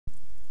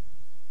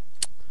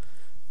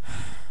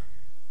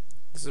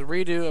This is a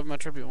redo of my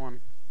tribute one.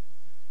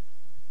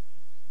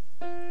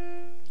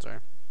 Sorry.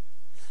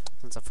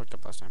 Since I fucked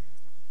up last time.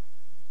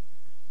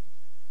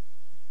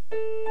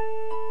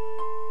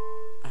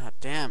 Ah,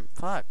 damn.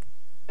 Fuck.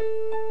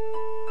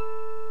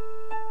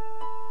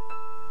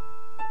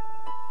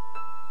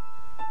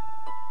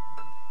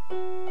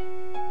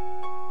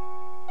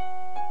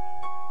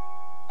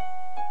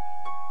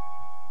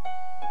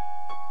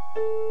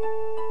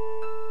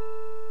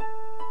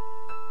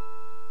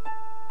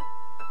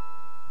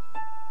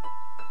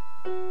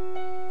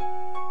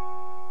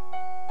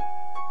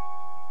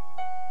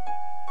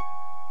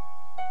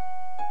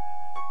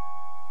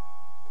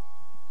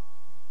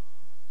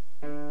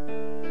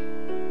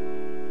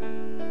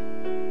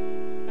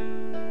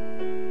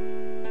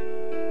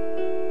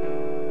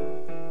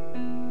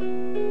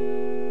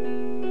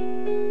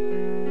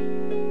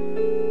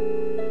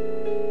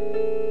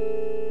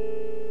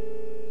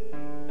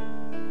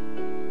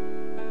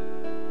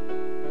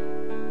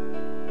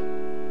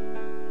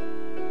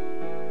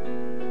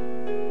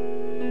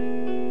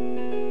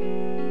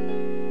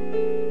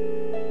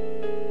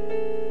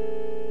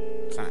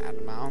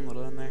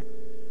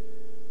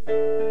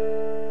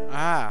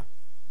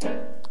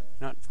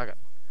 Fuck it.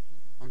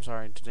 I'm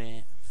sorry,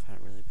 today I've had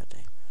a really bad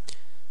day.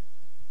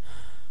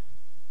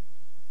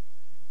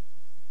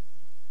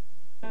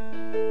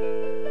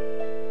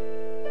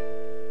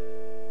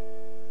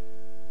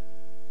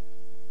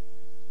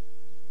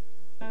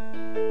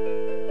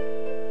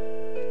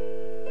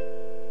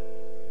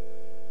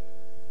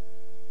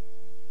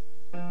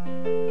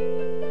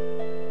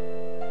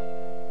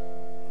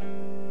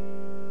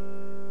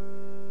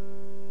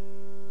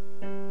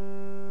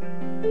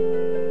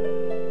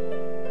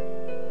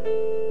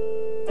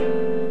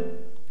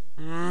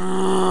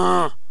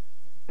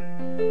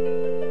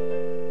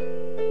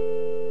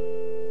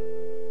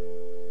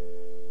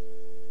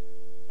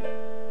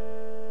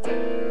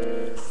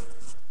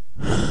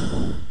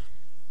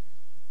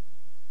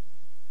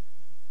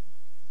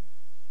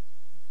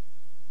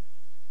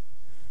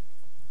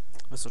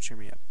 This will cheer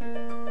me up.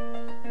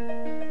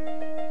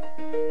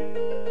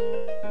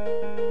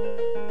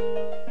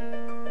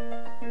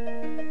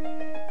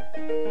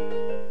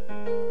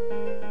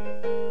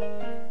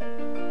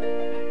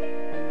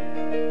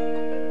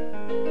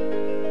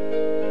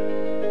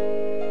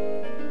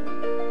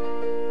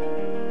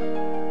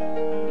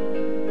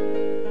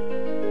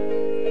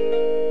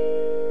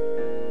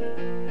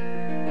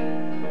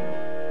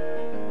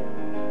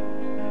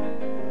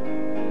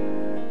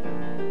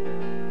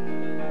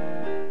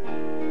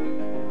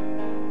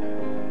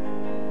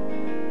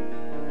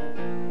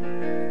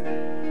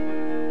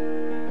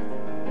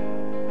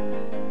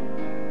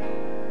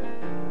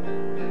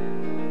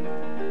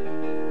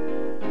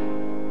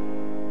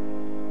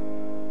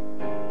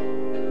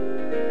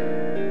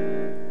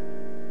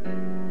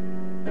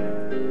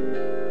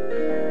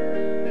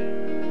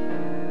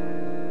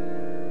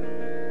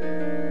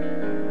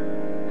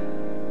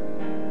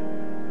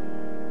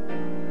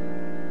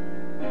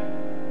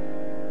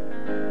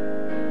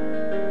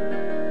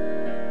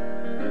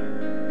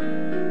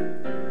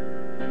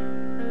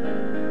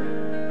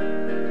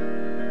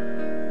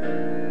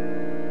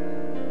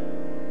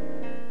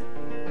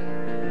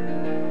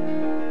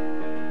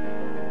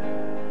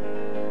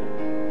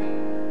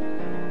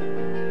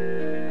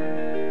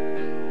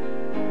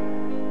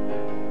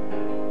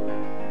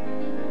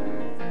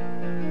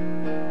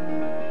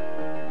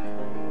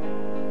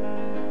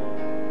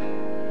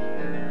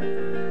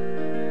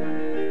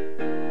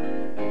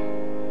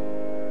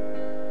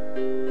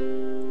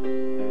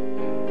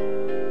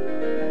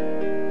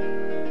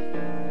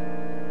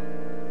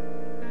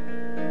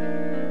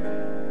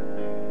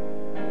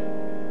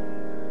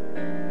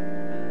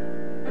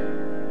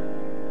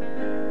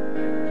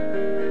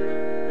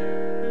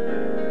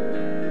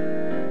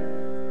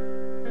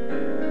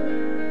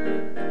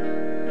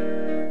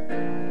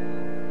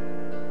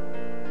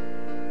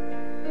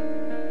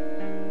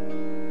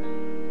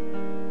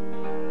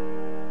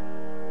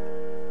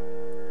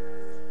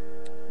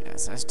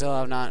 I still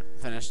have not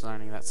finished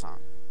learning that song,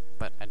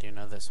 but I do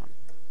know this one.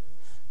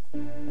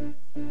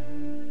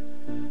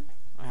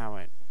 Oh,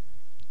 wait.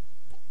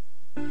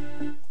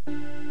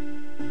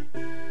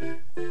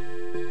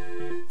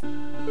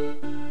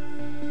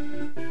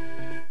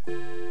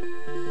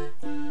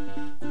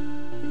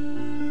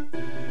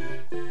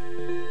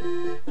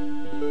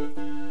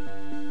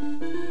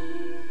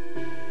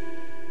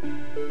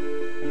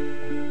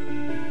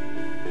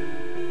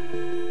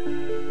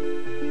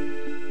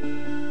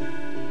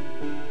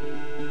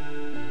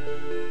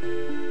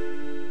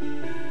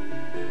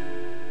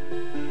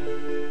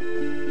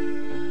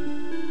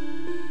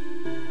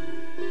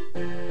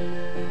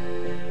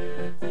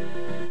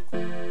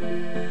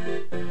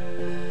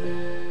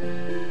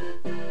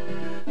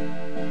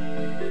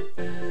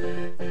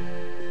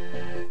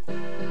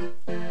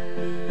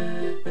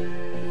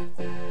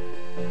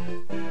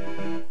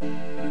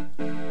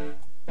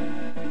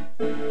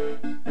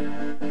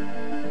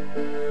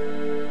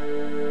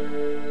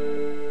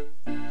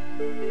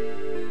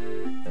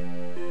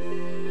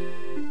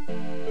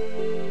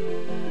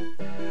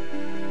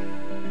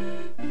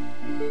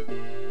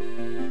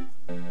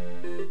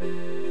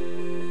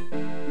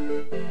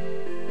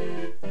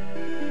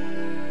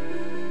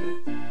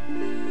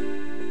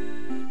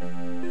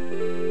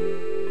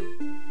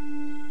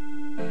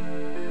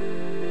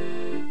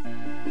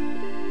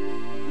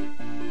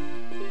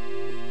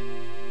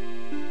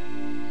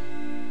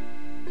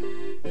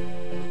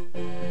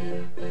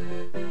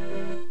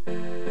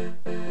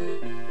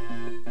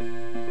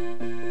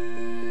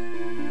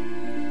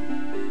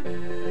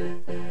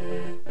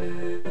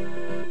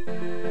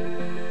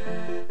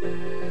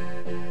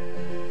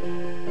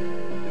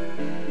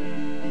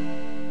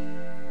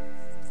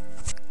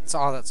 That's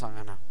all that song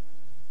I know.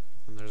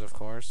 And there's, of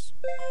course...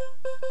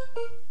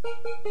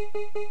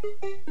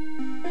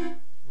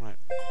 Right.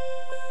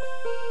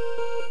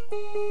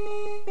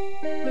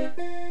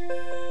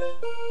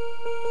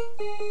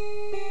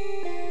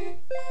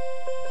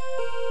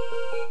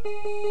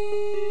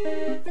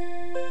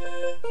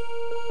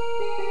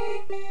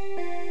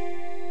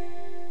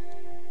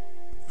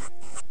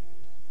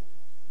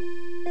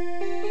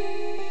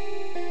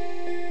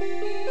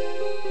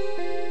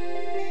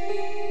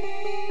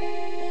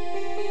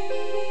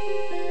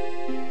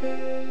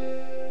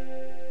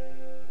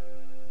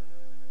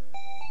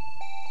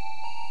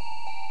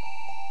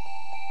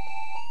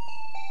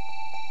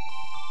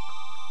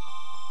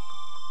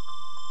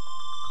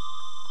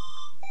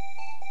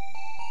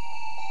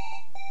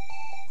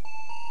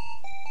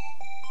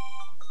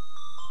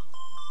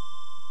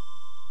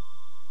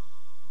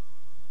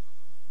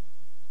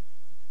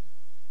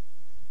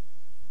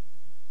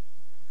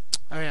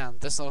 Oh yeah,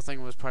 this little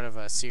thing was part of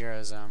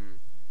Sierra's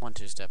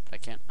 1-2 step. I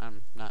can't.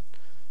 I'm not.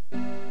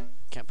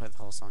 Can't play the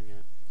whole song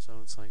yet. So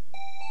it's like.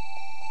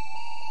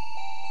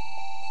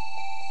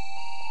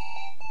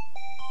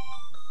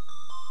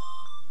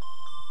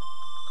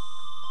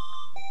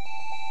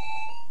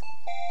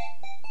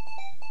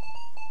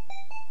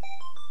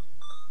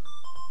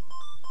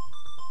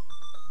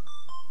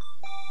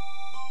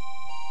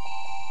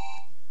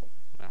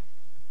 Yeah.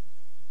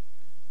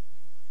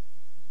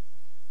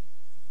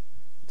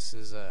 This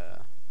is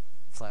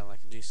Fly Like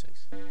a G6.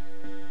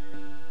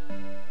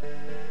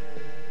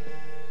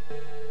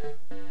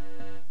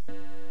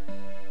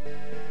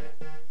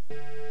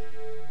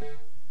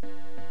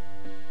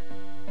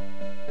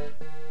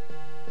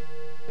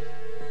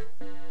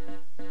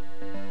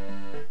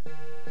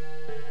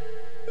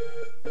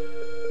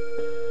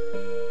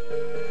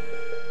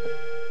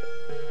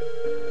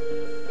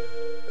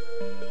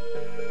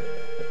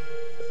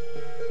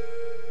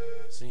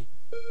 See?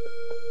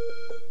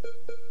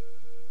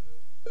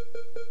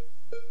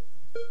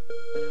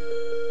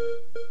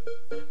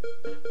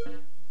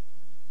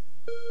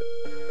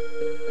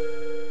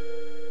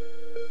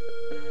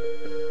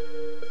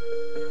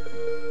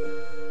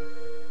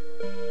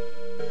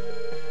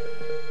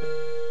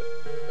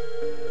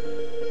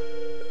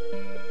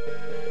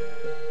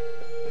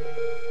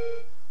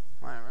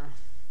 Whatever.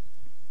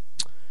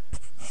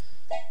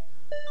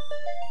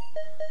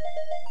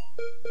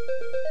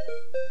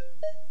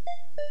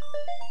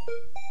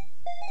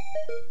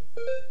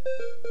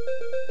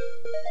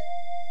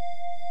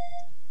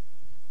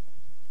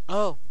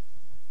 Oh!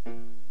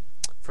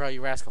 For all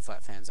you Rascal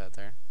Flat fans out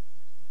there.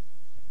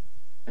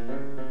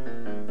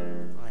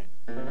 Right.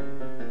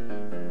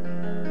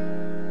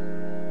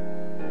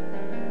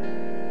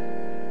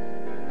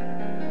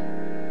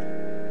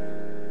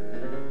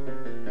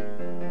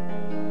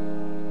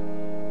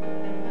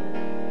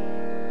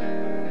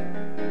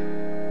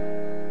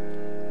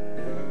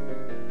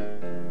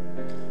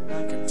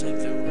 I can take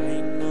the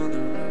rain on the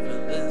roof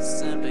of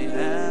this empty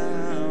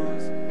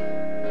house.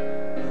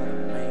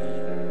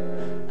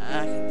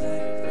 I can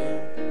take it from.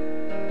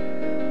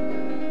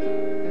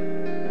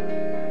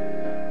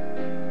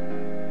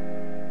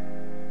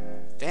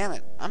 Damn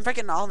it! I'm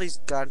forgetting all these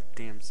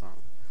goddamn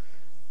songs.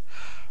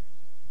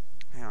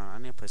 Hang on, I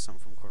need to play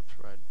something from Corpse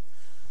Bride.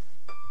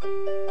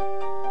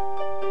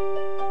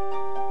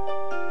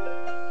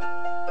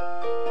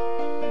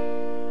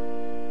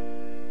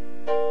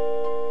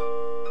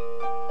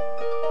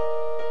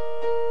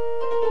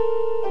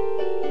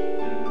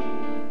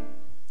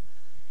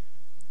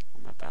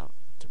 I'm about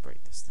to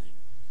break this thing.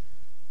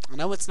 I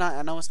know it's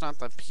not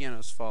the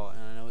piano's fault,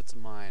 and I know it's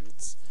mine.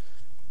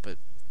 But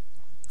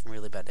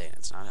really bad day, and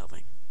it's not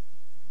helping.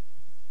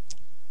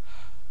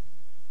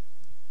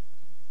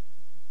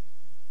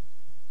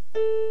 I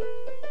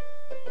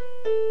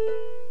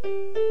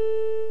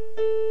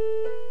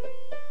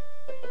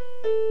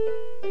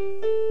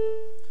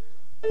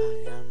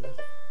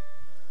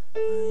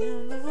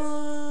am the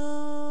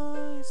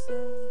voice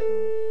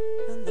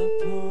in the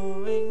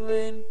pouring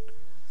rain.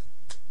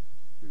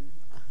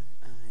 I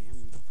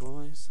am the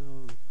voice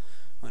of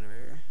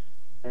whatever.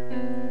 I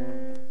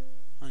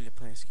need to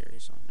play a scary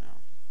song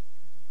now.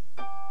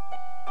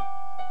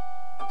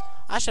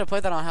 I should have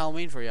played that on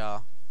Halloween for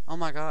y'all. Oh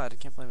my god, I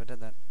can't believe I did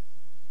that.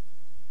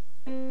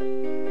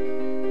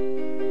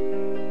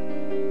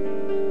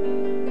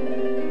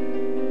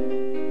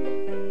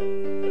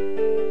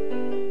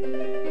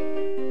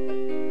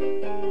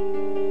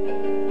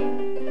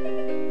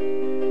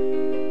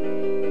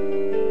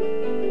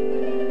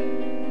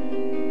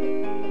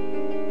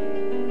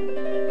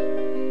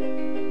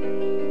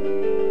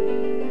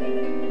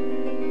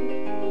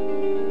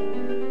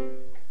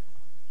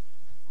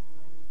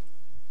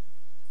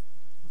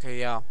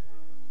 Okay, y'all.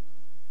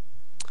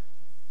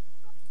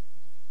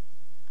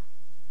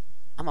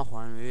 I'm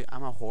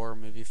a horror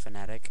movie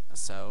fanatic,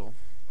 so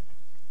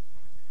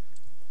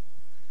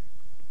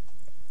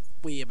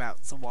we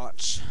about to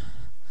watch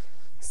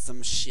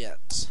some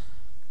shit.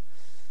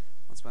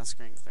 Once my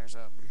screen clears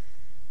up.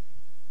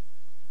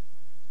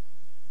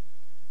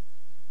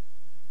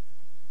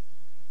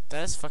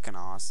 That is fucking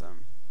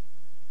awesome.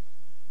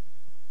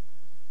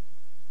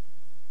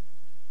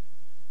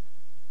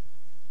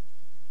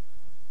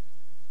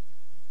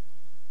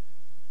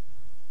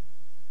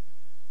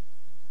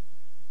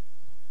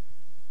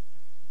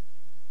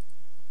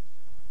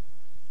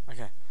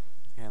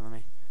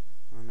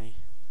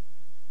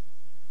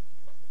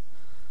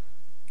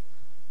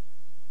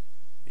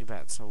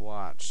 about to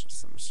watch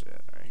some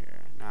shit right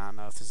here. Now, I don't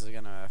know if this is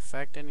gonna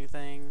affect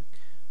anything,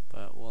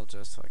 but we'll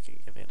just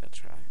fucking give it a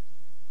try.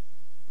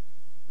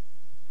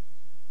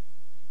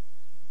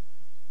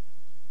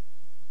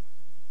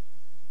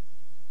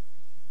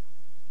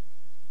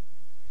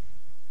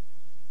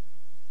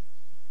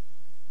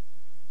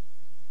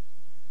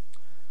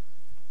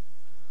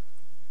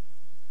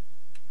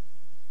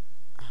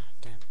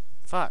 Damn.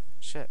 Fuck.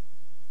 Shit.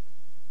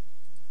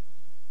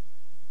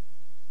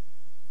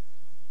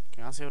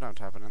 Can y'all see what I'm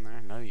typing in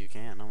there? No, you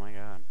can't. Oh my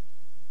god.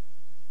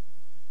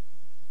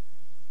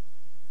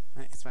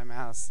 It's my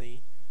mouse,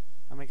 see?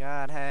 Oh my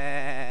god,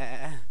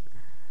 hey!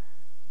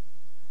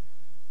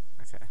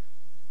 Okay.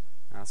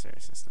 Now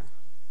serious now.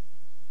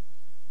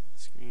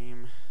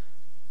 Scream.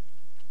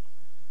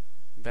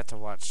 Bet to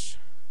watch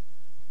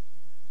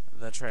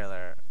the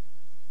trailer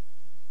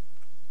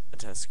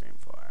to Scream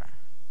 4.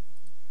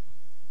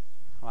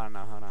 Well, I don't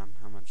know, hold on.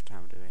 How much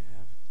time do we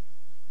have?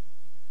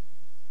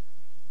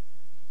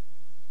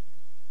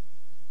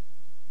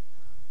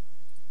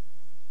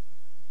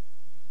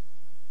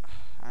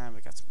 We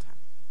got some time.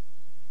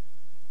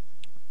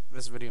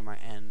 This video might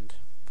end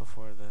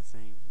before the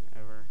thing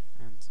ever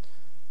ends.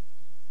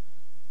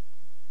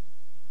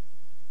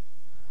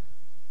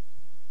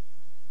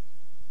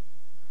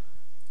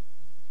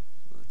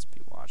 Let's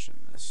be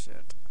watching this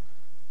shit.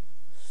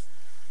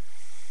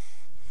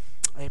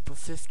 April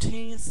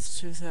 15th,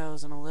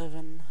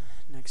 2011,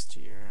 next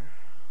year.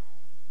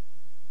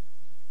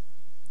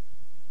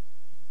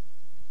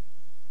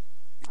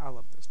 I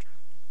love this trailer.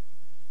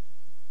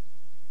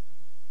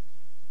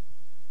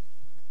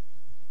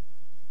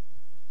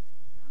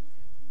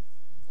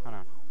 Hold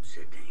on.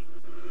 Sydney.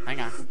 Hang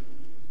on.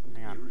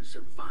 Hang on. You're a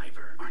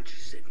survivor, aren't you,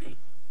 Sydney?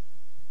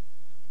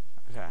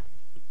 Okay.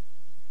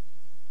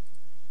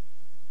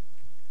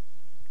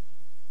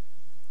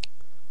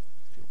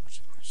 Let's be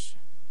watching this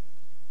shit.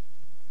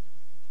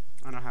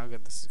 I don't know how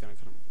good this is gonna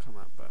come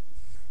up, but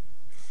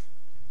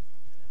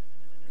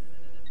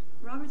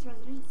Robert's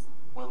residence.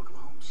 Welcome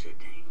home,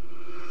 Sydney.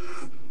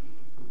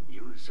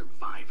 You're a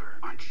survivor,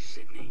 aren't you,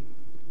 Sydney?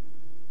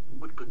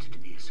 What good's it to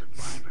be a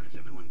survivor if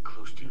everyone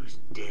close to you is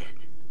dead?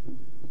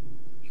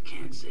 You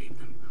can't save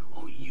them.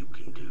 All you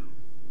can do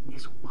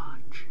is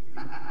watch.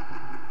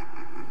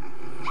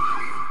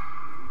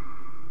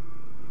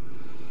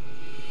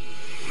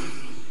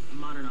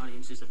 Modern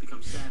audiences have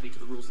become savvy to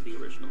the rules of the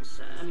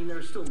originals. I mean, there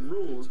are still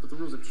rules, but the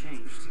rules have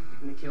changed.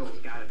 And the kill's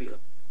gotta be like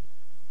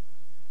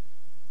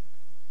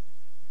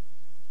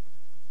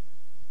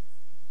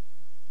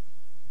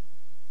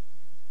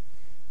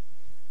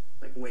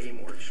way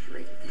more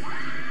extreme.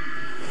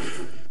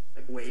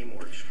 Like way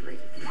more extreme.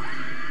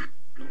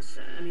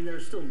 I mean, there are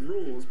still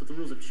rules, but the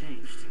rules have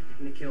changed.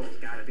 And the kill's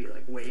gotta be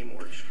like way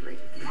more extreme.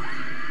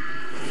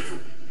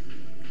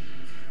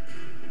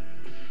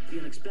 The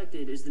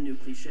unexpected is the new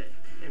cliche.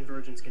 And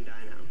virgins can die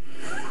now.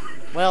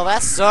 well,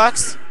 that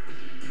sucks.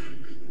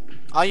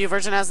 All you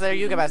virgin out there,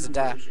 you about to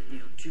die.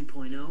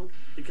 2.0,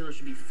 the killer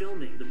should be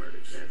filming the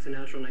murders. Yeah, it's a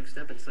natural next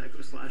step in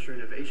psycho slasher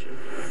innovation.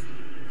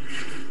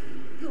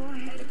 Go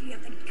ahead if you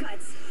have the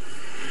guts.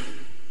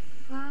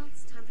 Well,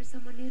 it's time for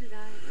someone new to die.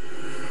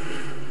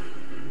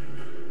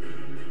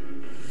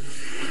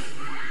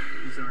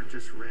 These aren't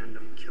just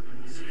random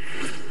killings.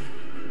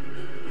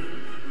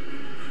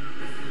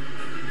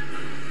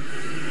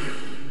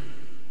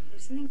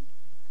 There's something.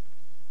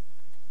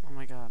 Oh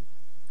my god.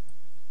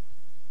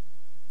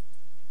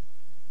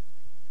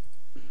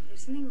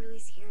 There's something really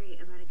scary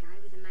about a guy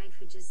with a knife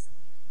who just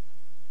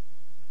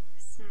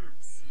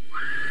snaps.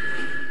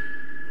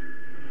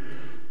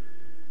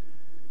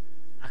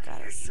 I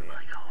gotta see You it.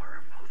 like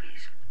horror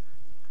movies?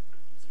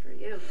 It's for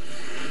you.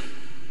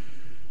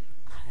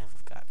 I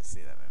have got to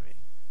see that movie.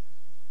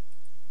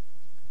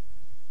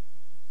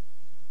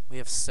 We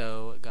have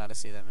so got to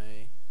see that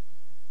movie.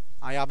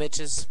 All y'all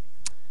bitches,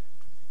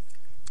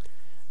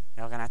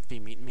 y'all gonna have to be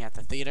meeting me at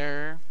the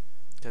theater,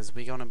 because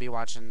we gonna be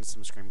watching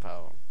some Scream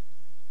 4.